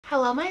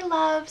Hello my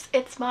loves,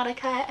 it's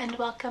Monica and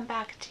welcome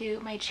back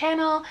to my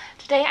channel.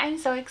 Today I'm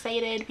so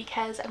excited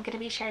because I'm going to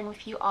be sharing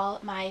with you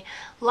all my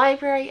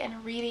library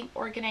and reading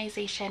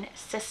organization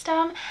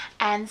system,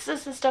 and this is a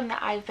system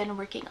that I've been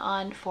working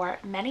on for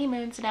many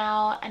moons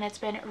now, and it's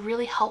been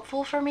really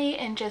helpful for me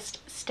in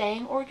just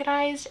staying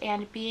organized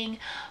and being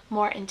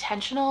more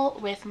intentional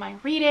with my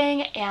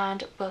reading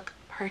and book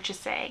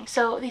purchasing.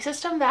 So the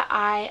system that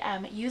I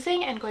am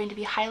using and going to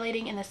be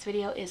highlighting in this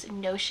video is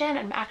Notion.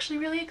 I'm actually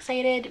really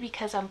excited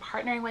because I'm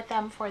partnering with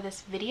them for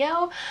this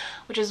video,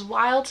 which is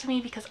wild to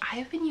me because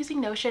I've been using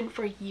Notion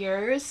for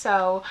years.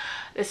 So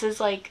this is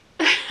like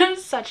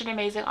such an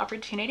amazing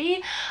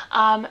opportunity.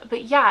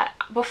 But yeah,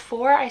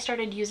 before I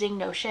started using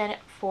Notion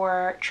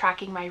for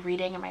tracking my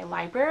reading in my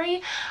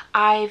library,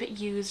 I've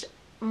used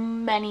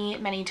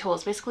many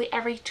tools. Basically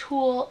every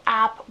tool,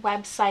 app,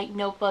 website,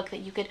 notebook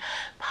that you could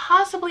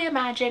possibly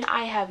imagine,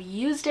 I have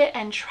used it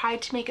and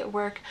tried to make it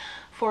work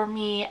for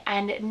me,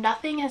 and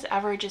nothing has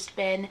ever just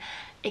been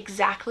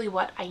exactly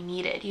what I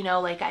needed. You know,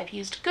 like I've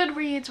used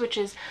Goodreads, which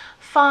is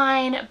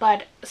fine,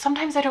 but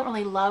sometimes I don't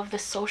really love the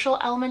social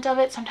element of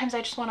it. Sometimes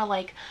I just want to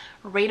like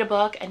rate a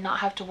book and not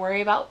have to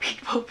worry about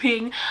people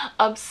being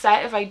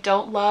upset if I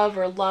don't love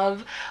or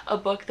love a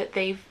book that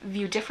they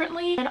view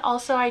differently. And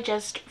also I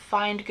just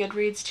find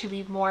Goodreads to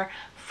be more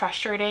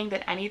frustrating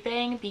than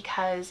anything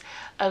because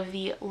of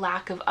the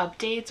lack of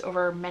updates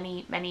over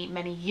many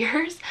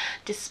years,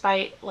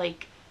 despite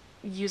like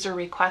user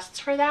requests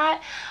for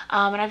that.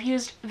 And I've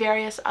used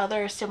various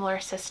other similar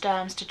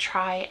systems to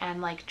try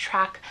and like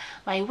track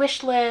my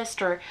wish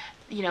list, or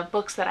you know,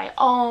 books that I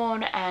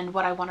own and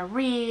what I want to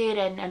read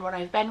and what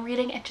I've been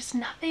reading, and just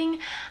nothing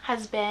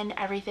has been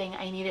everything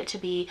I need it to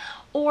be,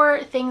 or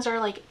things are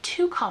like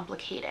too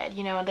complicated,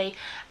 you know, and they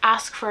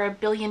ask for a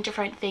billion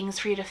different things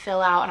for you to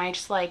fill out, and I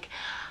just like,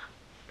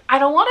 I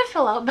don't want to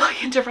fill out a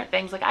billion different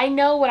things. Like I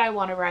know what I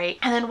want to write.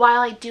 And then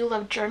while I do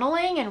love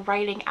journaling and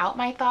writing out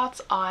my thoughts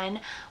on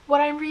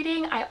what I'm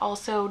reading, I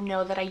also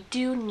know that I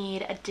do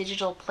need a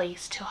digital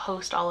place to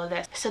host all of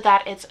this so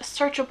that it's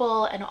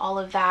searchable and all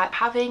of that.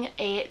 Having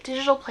a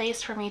digital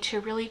place for me to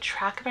really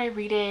track my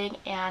reading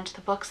and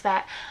the books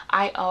that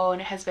I own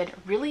has been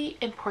really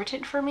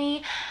important for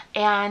me,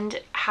 and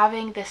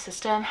having this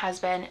system has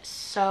been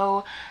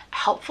so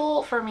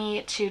helpful for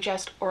me to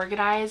just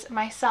organize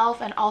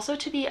myself and also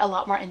to be a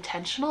lot more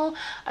intentional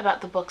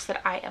about the books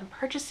that I am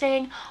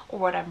purchasing or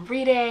what I'm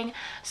reading.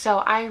 So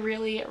I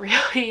really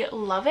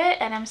love it,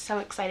 and I'm so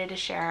excited to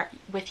share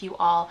with you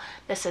all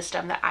the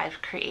system that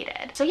I've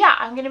created. So yeah,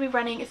 I'm going to be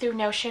running through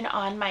Notion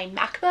on my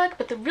MacBook,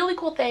 but the really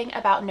cool thing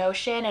about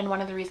Notion, and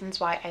one of the reasons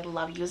why I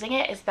love using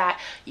it, is that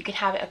you can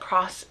have it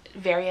across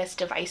various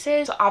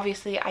devices. So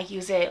obviously I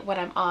use it when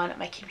I'm on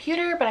my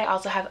computer, but I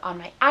also have it on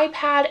my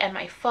iPad and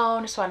my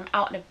phone. So I'm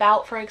out and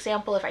about, for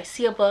example, if I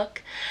see a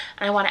book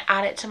and I want to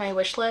add it to my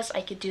wish list,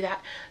 I could do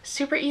that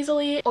super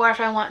easily. Or if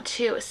I want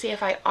to see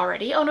if I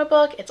already own a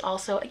book, it's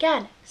also,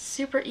 again,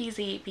 super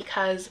easy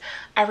because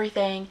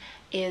everything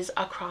is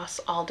across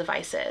all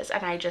devices,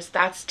 and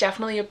that's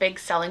definitely a big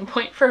selling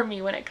point for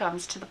me when it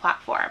comes to the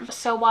platform.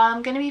 So while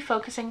I'm going to be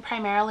focusing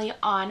primarily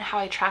on how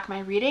I track my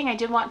reading, I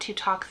did want to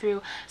talk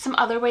through some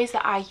other ways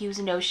that I use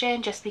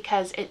Notion, just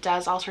because it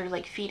does all sort of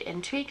like feed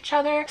into each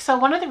other. So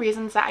one of the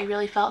reasons that I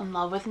really fell in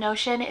love with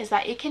Notion is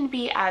that it can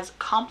be as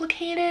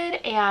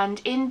complicated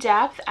and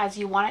in-depth as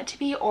you want it to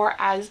be, or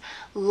as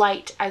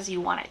light as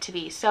you want it to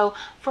be. So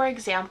for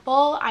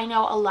example, I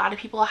know a lot of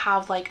people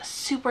have like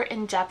super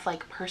in-depth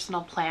like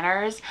personal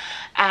planners,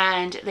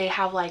 and they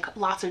have like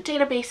lots of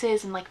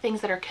databases and like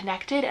things that are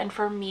connected, and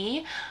for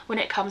me, when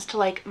it comes to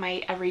like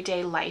my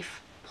everyday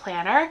life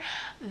planner,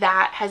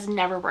 that has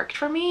never worked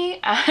for me.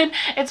 And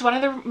it's one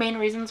of the main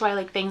reasons why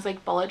like things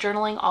like bullet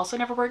journaling also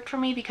never worked for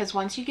me, because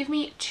once you give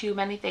me too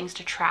many things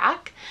to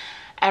track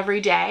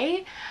every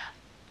day,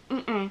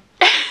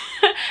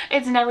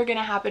 it's never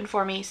gonna happen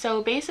for me.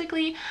 So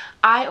basically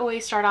I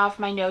always start off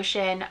my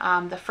Notion,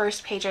 the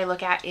first page I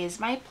look at is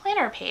my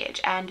planner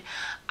page, and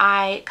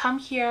I come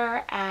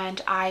here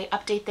and I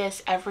update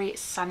this every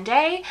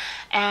Sunday,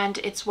 and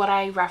it's what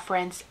I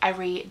reference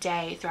every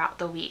day throughout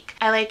the week.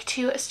 I like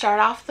to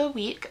start off the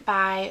week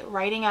by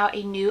writing out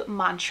a new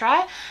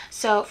mantra.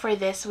 So for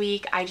this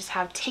week I just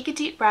have take a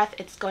deep breath,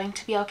 it's going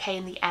to be okay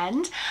in the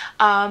end.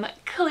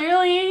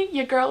 Clearly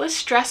your girl is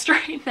stressed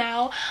right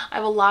now. I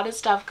have a lot of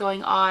stuff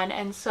going on,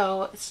 and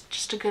so it's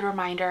just a good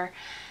reminder,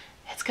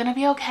 it's gonna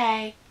be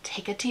okay,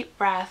 take a deep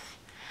breath.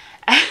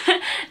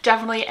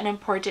 Definitely an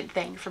important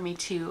thing for me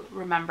to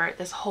remember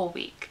this whole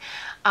week.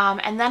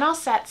 And then I'll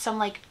set some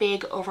like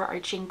big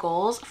overarching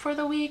goals for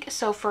the week.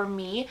 So for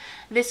me,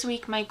 this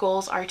week my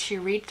goals are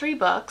to read 3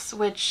 books,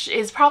 which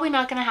is probably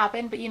not going to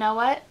happen, but you know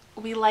what?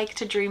 We like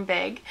to dream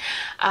big.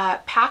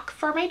 Pack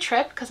for my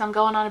trip, because I'm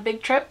going on a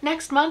big trip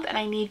next month and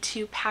I need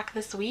to pack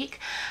this week.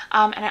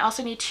 And I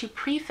also need to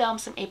pre-film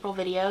some April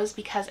videos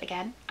because,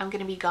 again, I'm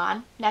going to be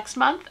gone next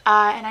month,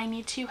 and I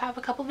need to have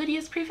a couple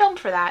videos pre-filmed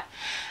for that.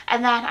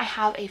 And then I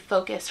have a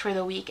focus for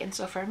the week, and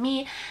so for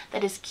me,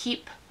 that is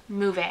keep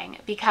moving,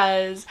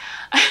 because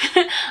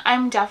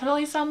I'm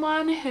definitely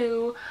someone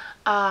who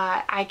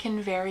I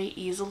can very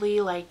easily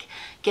like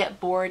get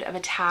bored of a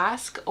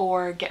task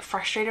or get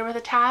frustrated with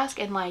a task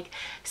and like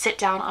sit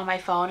down on my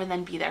phone and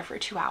then be there for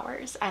 2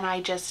 hours. And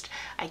I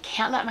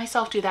can't let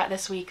myself do that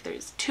this week.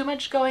 There's too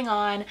much going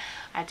on.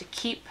 I have to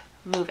keep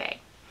moving.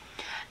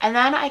 And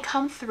then I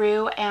come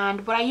through,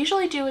 and what I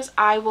usually do is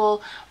I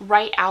will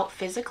write out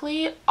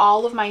physically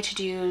all of my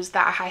to-dos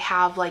that I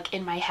have like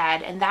in my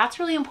head. And that's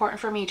really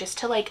important for me, just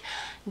to like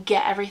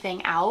get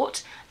everything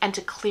out and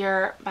to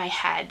clear my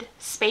head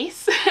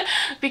space.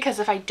 Because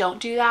if I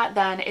don't do that,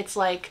 then it's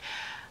like,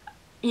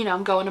 you know,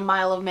 I'm going a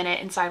mile a minute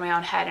inside my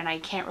own head and I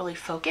can't really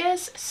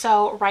focus.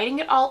 So writing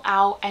it all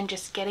out and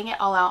just getting it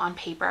all out on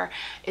paper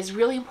is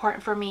really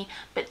important for me.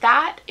 But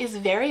that is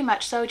very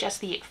much so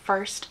just the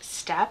first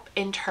step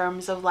in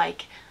terms of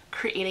like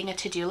creating a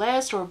to-do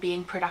list or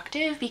being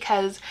productive,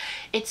 because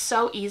it's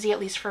so easy, at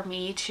least for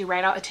me, to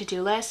write out a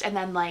to-do list and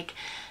then like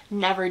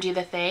never do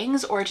the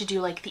things, or to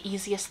do like the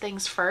easiest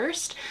things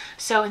first.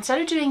 So instead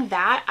of doing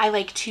that, I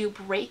like to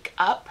break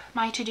up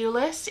my to-do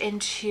list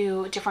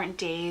into different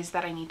days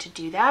that I need to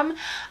do them.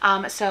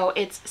 So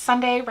it's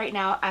Sunday right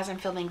now as I'm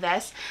filming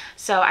this,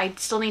 so I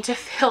still need to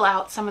fill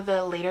out some of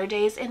the later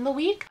days in the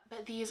week.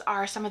 But these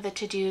are some of the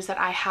to-dos that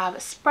I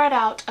have spread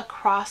out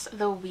across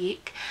the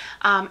week.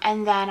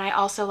 And then I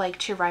also like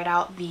to write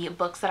out the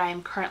books that I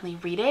am currently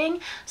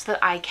reading so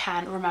that I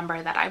can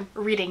remember that I'm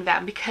reading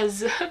them,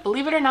 because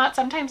believe it or not,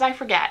 sometimes I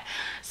forget.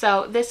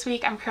 So this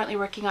week I'm currently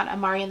working on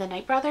Amari and the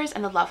Night Brothers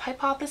and The Love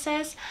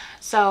Hypothesis.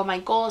 So my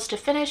goal is to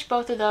finish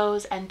both of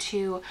those and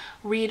to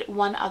read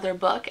one other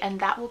book, and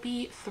that will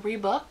be 3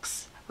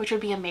 books, which would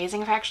be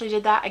amazing if I actually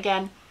did that.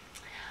 Again,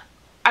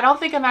 I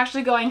don't think I'm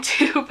actually going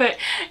to, but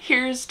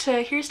here's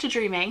to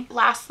dreaming.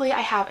 Lastly,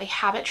 I have a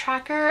habit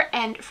tracker,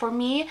 and for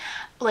me,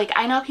 like,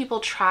 I know people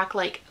track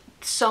like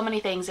so many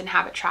things in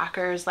habit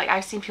trackers. Like,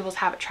 I've seen people's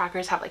habit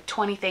trackers have like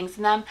 20 things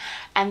in them,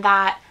 and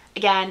that,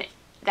 again,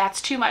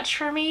 that's too much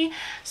for me.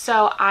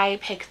 So I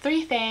pick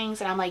 3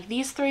 things, and I'm like,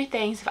 these 3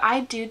 things, if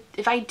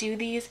I do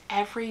these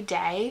every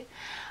day,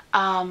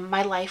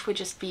 my life would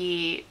just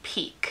be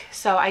peak.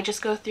 So I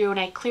just go through and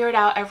I clear it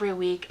out every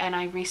week and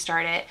I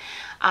restart it.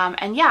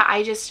 And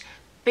yeah,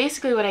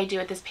 basically what I do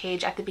at this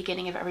page at the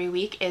beginning of every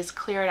week is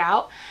clear it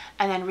out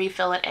and then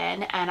refill it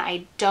in. And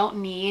I don't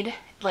need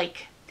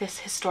like this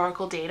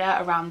historical data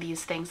around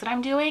these things that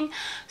I'm doing.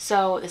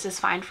 So this is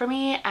fine for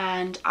me,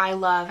 and I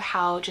love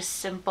how just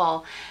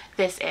simple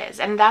this is.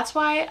 And that's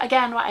why,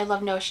 again, why I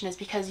love Notion is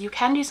because you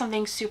can do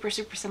something super,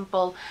 super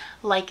simple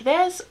like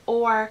this,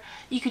 or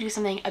you could do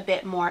something a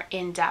bit more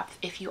in depth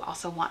if you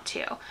also want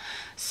to.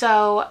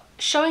 So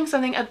showing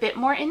something a bit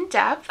more in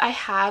depth, I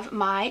have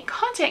my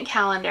content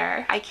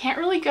calendar. I can't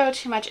really go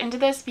too much into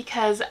this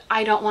because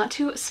I don't want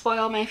to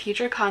spoil my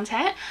future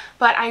content,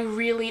 but I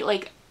really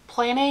like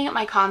planning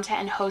my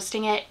content and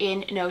hosting it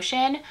in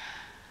Notion.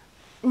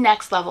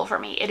 Next level for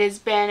me. It has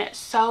been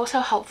so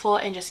helpful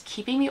in just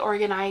keeping me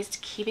organized,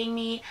 keeping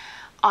me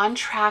on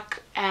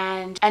track,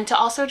 and to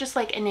also just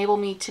like enable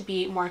me to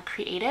be more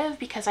creative,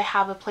 because I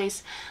have a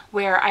place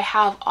where I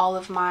have all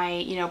of my,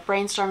 you know,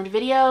 brainstormed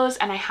videos,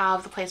 and I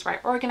have the place where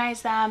I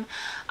organize them.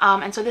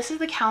 And so this is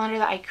the calendar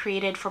that I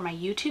created for my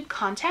YouTube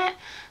content.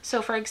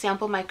 So for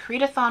example, my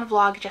Create-a-thon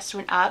vlog just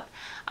went up.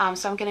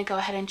 So I'm going to go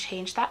ahead and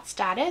change that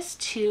status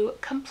to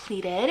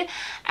completed.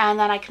 And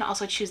then I can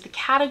also choose the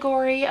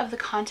category of the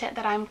content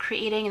that I'm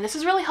creating. And this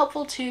is really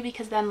helpful too,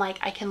 because then like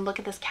I can look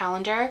at this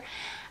calendar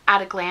at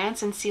a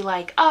glance and see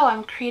like, oh,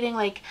 I'm creating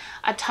like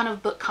a ton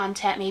of book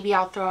content, maybe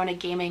I'll throw in a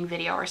gaming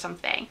video or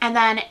something. And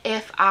then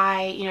if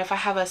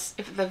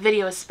if the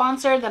video is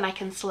sponsored, then I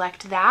can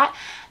select that,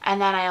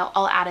 and then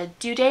I'll add a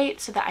due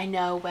date so that I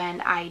know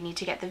when I need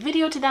to get the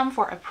video to them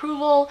for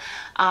approval,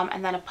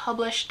 and then a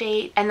publish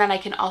date, and then I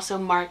can also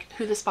mark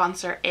who the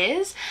sponsor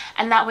is,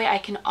 and that way I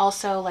can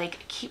also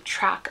like keep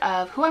track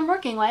of who I'm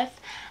working with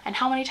and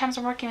how many times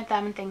I'm working with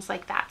them and things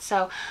like that.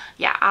 So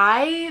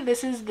yeah,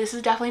 this has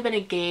definitely been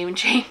a game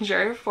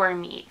changer for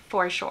me,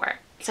 for sure.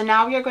 So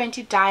now we are going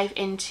to dive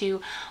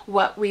into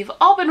what we've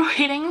all been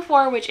waiting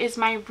for, which is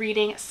my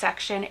reading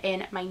section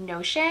in my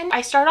Notion.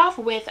 I start off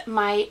with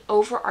my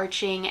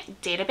overarching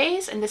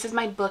database, and this is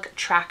my book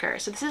tracker.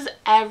 So this is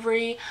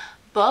every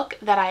book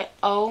that I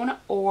own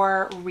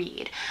or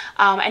read.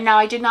 And now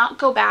I did not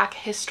go back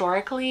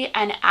historically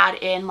and add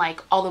in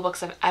like all the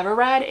books I've ever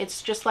read.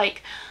 It's just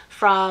like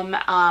from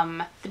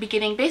the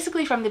beginning,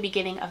 basically from the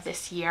beginning of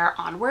this year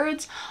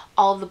onwards,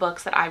 all of the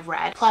books that I've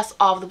read, plus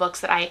all of the books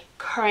that I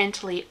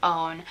currently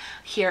own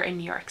here in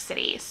New York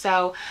City.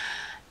 So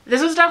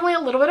this was definitely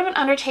a little bit of an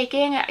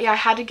undertaking. I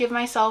had to give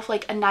myself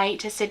like a night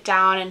to sit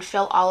down and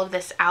fill all of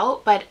this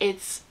out, but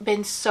it's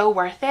been so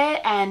worth it.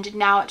 And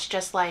now it's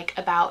just like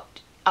about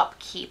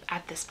upkeep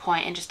at this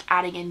point and just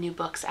adding in new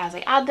books as I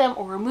add them,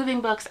 or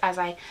removing books as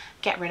I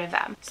get rid of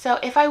them. So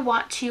if I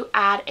want to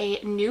add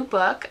a new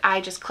book,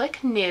 I just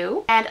click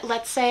new, and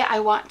let's say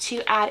I want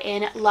to add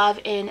in Love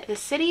in the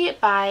City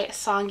by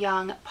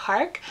Song-Young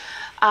Park.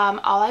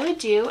 All I would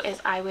do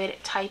is I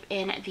would type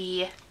in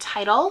the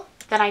title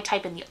then I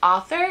type in the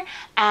author,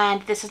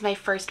 and this is my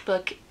first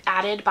book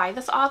added by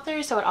this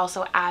author, so it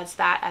also adds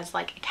that as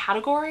like a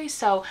category.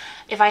 So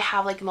if I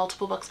have like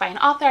multiple books by an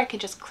author, I can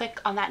just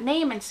click on that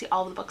name and see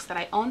all the books that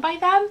I own by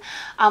them,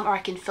 or I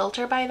can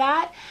filter by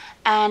that.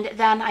 And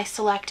then I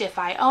select if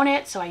I own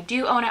it. So I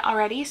do own it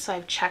already, so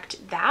I've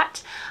checked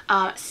that.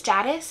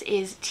 Status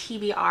is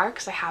TBR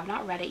because I have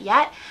not read it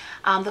yet.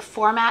 The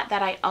format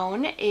that I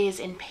own is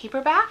in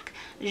paperback.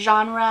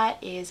 Genre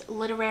is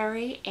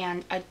literary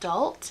and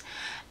adult.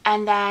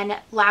 And then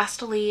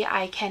lastly,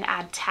 I can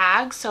add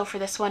tags. So for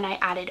this one, I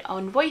added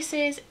own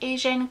voices,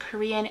 Asian,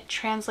 Korean,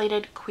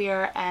 translated,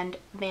 queer, and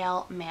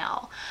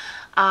male.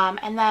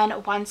 And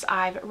then once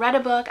I've read a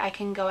book, I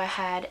can go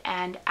ahead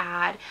and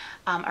add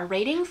a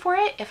rating for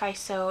it if I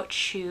so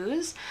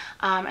choose.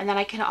 And then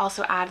I can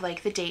also add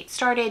like the date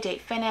started,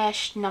 date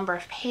finished, number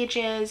of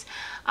pages.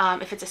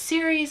 If it's a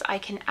series, I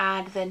can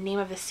add the name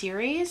of the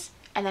series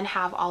and then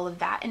have all of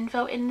that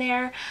info in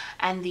there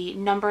and the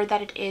number that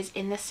it is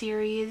in the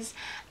series.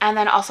 And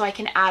then also I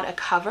can add a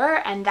cover,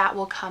 and that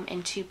will come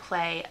into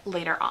play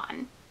later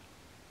on.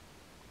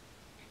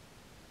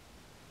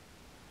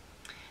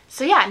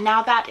 So yeah,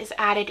 now that is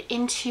added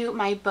into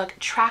my book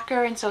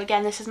tracker. And so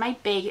again, this is my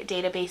big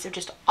database of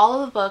just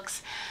all of the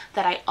books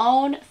that I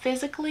own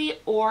physically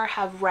or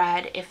have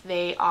read if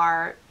they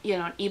are, you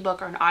know, an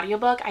ebook or an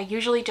audiobook. I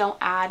usually don't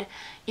add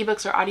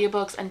ebooks or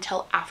audiobooks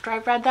until after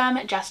I've read them,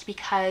 just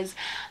because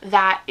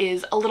that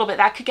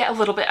could get a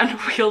little bit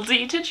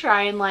unwieldy to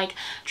try and like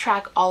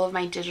track all of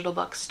my digital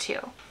books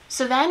too.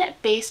 So then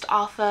based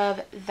off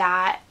of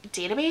that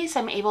database,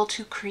 I'm able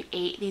to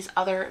create these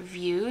other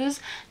views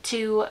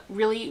to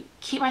really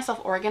keep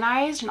myself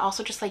organized and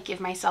also just like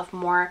give myself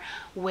more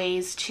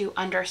ways to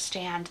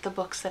understand the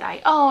books that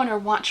I own or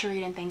want to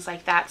read and things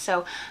like that.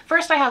 So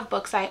first I have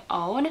books I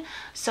own.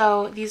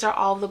 So these are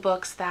all the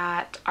books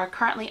that are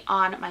currently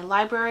on my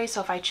library.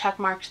 So if I check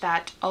marked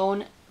that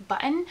own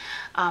button,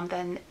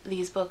 then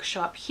these books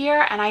show up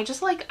here. And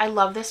I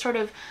love this sort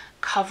of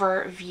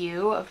cover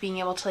view of being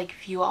able to like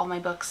view all my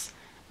books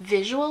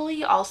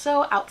visually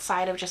also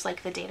outside of just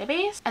like the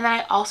database. And then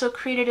I also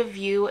created a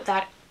view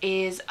that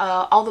is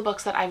all the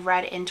books that I've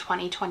read in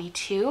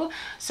 2022.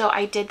 So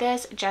I did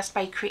this just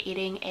by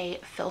creating a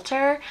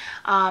filter.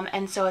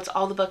 And so it's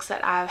all the books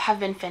that have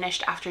been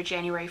finished after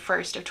January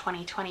 1st of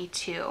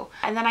 2022.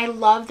 And then I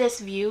love this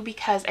view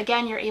because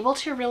again, you're able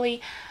to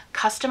really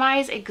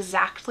customize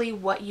exactly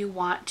what you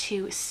want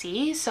to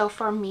see. So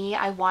for me,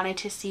 I wanted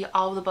to see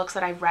all of the books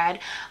that I've read.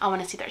 I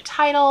want to see their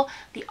title,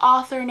 the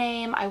author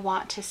name. I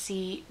want to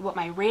see what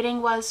my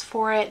rating was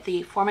for it,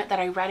 the format that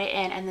I read it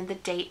in, and then the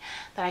date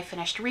that I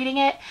finished reading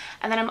it.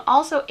 And then I'm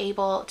also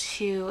able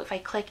to, if I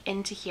click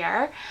into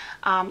here,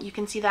 you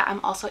can see that I'm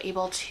also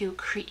able to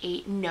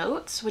create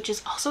notes, which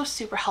is also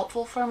super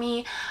helpful for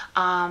me.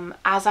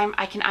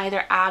 I can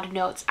either add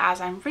notes as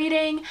I'm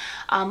reading,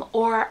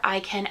 or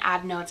I can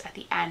add notes at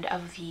the end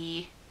of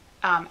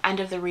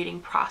the reading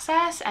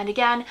process. And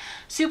again,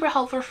 super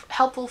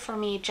helpful for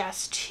me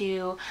just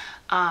to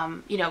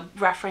you know,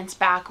 reference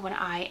back when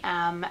I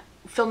am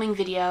filming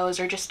videos,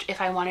 or just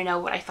if I want to know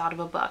what I thought of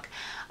a book.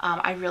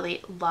 I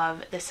really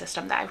love this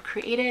system that I've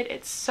created.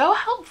 It's so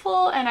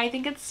helpful and I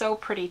think it's so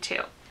pretty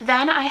too.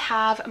 Then I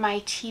have my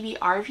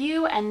TBR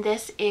view, and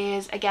this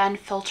is again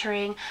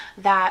filtering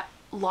that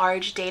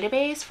large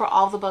database for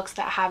all the books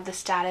that have the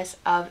status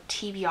of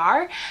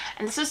TBR.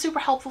 And this is super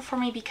helpful for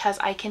me because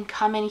I can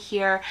come in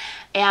here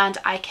and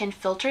I can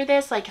filter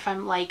this. Like if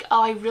I'm like,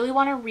 oh, I really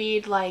want to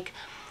read like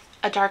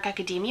a dark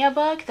academia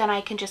book, then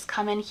I can just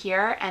come in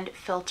here and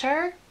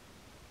filter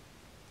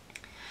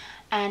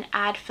and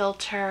add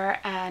filter,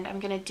 and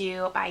I'm gonna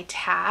do by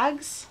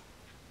tags.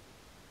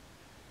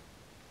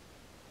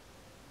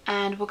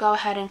 And we'll go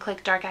ahead and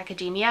click dark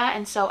academia.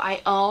 And so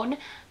I own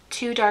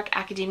 2 dark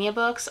academia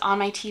books on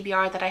my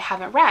TBR that I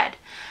haven't read.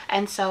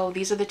 And so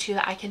these are the 2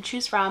 that I can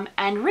choose from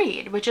and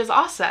read, which is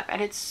awesome. And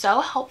it's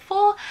so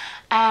helpful.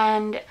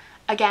 And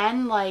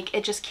again, like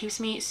it just keeps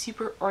me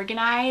super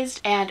organized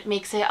and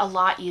makes it a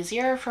lot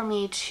easier for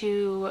me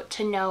to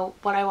know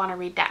what I want to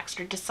read next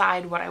or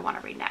decide what I want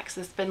to read next.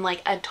 It's been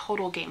like a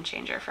total game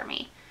changer for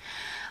me.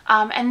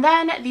 And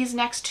then these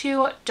next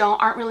 2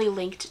 aren't really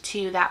linked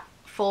to that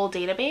full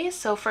database.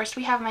 So first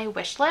we have my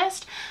wish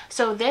list.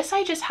 So this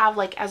I just have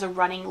like as a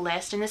running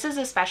list, and this is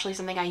especially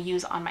something I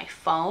use on my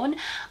phone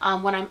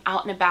when I'm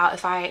out and about.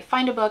 If I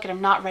find a book and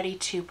I'm not ready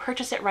to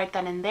purchase it right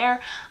then and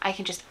there, I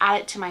can just add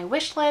it to my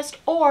wish list.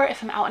 Or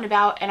if I'm out and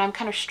about and I'm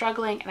kind of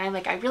struggling and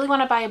I really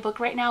want to buy a book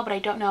right now, but I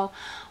don't know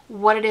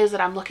what it is that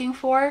I'm looking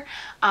for,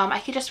 I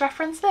could just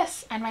reference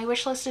this, and my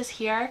wish list is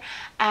here.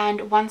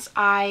 And once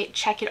I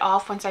check it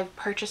off, once I've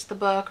purchased the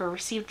book or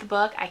received the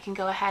book, I can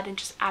go ahead and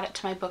just add it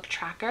to my book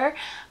tracker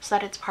so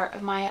that it's part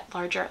of my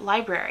larger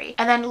library.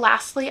 And then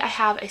lastly, I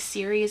have a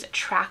series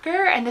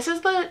tracker, and this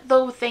is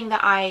the thing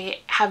that I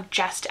have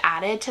just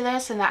added to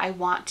this and that I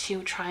want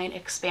to try and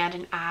expand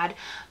and add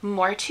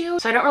more to.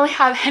 So I don't really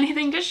have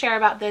anything to share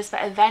about this,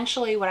 but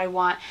eventually what I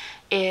want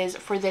is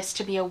for this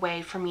to be a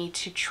way for me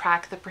to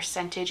track the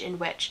percentage in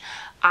which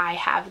I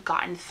have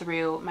gotten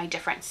through my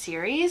different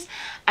series.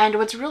 And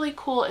what's really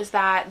cool is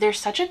that there's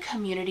such a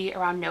community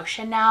around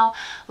Notion now.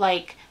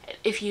 Like,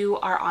 if you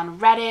are on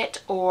Reddit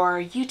or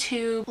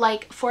YouTube,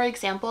 like for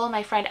example,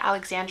 my friend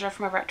Alexandra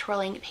from over at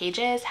Twirling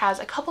Pages has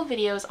a couple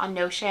videos on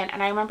Notion,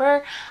 and I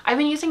remember I've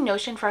been using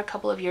Notion for a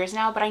couple of years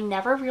now, but I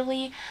never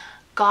really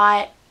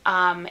got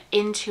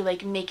into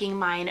like making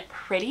mine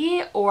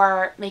pretty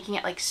or making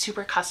it like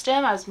super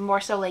custom. I was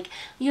more so like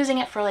using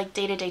it for like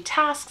day-to-day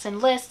tasks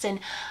and lists and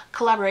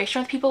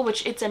collaboration with people,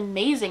 which it's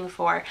amazing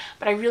for,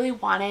 but I really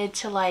wanted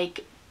to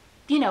like,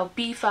 you know,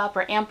 beef up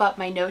or amp up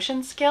my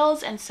Notion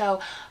skills. And so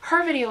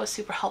her video was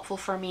super helpful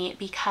for me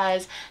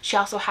because she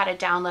also had a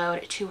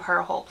download to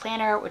her whole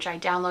planner, which I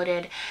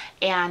downloaded,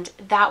 and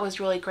that was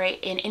really great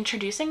in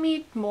introducing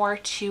me more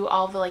to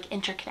all the like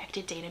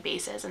interconnected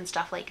databases and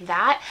stuff like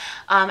that.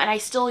 And I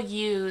still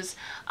use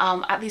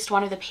at least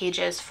one of the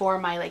pages for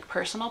my like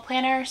personal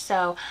planner,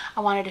 so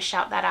I wanted to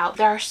shout that out.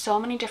 There are so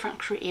many different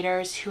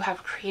creators who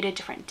have created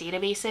different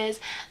databases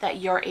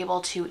that you're able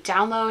to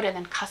download and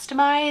then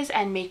customize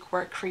and make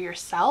work for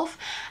yourself,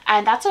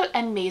 and that's an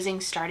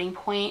amazing starting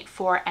point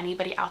for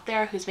anybody out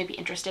there who's maybe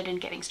interested in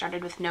getting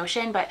started with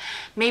Notion, but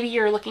maybe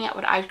you're looking at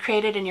what I've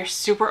created and you're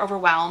super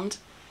overwhelmed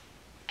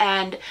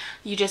and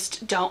you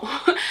just don't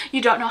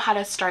you don't know how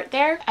to start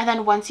there. And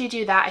then once you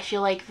do that, I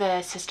feel like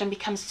the system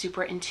becomes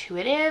super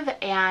intuitive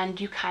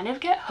and you kind of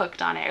get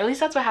hooked on it, or at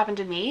least that's what happened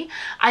to me.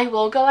 I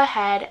will go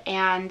ahead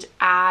and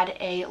add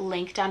a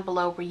link down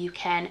below where you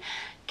can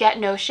get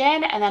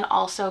Notion, and then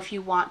also if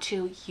you want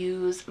to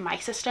use my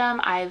system,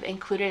 I've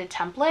included a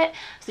template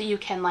so that you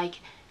can like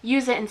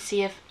use it and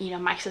see if, you know,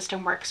 my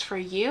system works for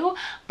you,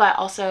 but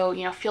also,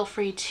 you know, feel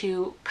free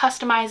to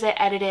customize it,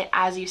 edit it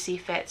as you see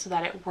fit so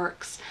that it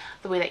works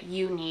the way that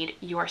you need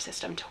your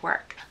system to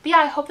work. But yeah,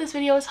 I hope this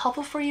video was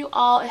helpful for you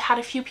all. It had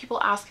a few people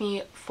ask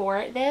me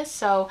for this,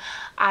 so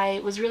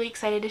I was really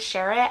excited to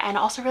share it, and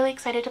also really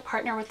excited to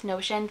partner with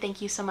Notion.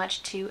 Thank you so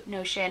much to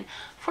Notion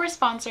for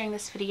sponsoring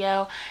this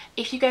video.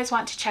 If you guys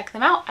want to check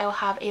them out, I will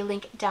have a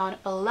link down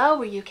below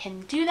where you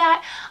can do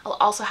that. I'll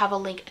also have a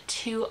link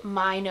to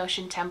my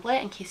Notion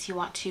template in case you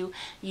want to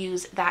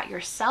use that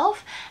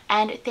yourself.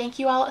 And thank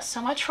you all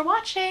so much for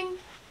watching.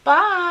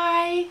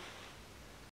 Bye!